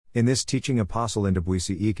In this teaching, Apostle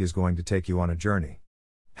Ndebwisi Ike is going to take you on a journey.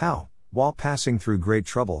 How, while passing through great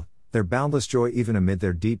trouble, their boundless joy even amid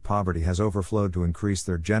their deep poverty has overflowed to increase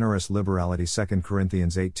their generous liberality. 2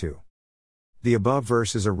 Corinthians 8:2. The above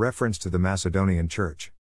verse is a reference to the Macedonian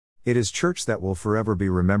church. It is church that will forever be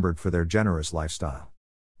remembered for their generous lifestyle.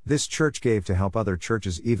 This church gave to help other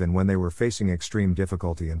churches even when they were facing extreme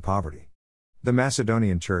difficulty and poverty. The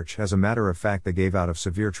Macedonian church, as a matter of fact, they gave out of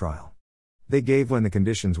severe trial. They gave when the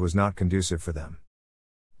conditions was not conducive for them.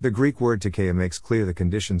 The Greek word tikeia makes clear the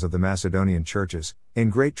conditions of the Macedonian churches, in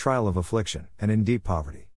great trial of affliction, and in deep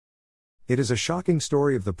poverty. It is a shocking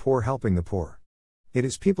story of the poor helping the poor. It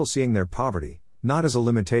is people seeing their poverty, not as a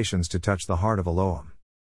limitations to touch the heart of Elohim.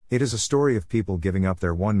 It is a story of people giving up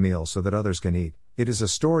their one meal so that others can eat. It is a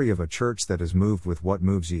story of a church that is moved with what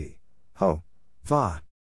moves ye. Ho. Va.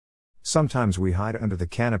 Sometimes we hide under the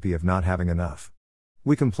canopy of not having enough.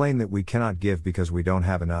 We complain that we cannot give because we don't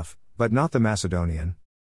have enough, but not the Macedonian.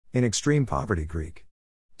 In extreme poverty, Greek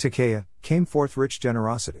tikeia came forth rich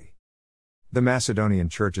generosity. The Macedonian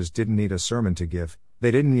churches didn't need a sermon to give, they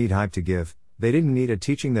didn't need hype to give, they didn't need a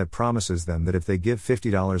teaching that promises them that if they give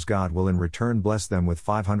 $50, God will in return bless them with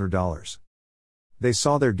 $500. They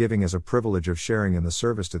saw their giving as a privilege of sharing in the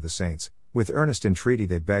service to the saints. With earnest entreaty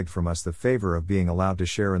they begged from us the favor of being allowed to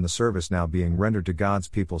share in the service now being rendered to God's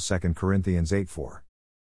people. 2 Corinthians 8:4.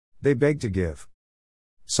 They begged to give.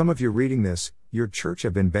 Some of you reading this, your church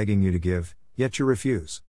have been begging you to give, yet you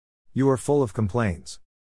refuse. You are full of complaints.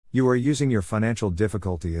 You are using your financial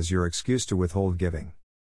difficulty as your excuse to withhold giving.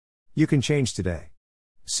 You can change today.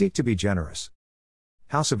 Seek to be generous.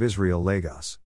 House of Israel, Lagos.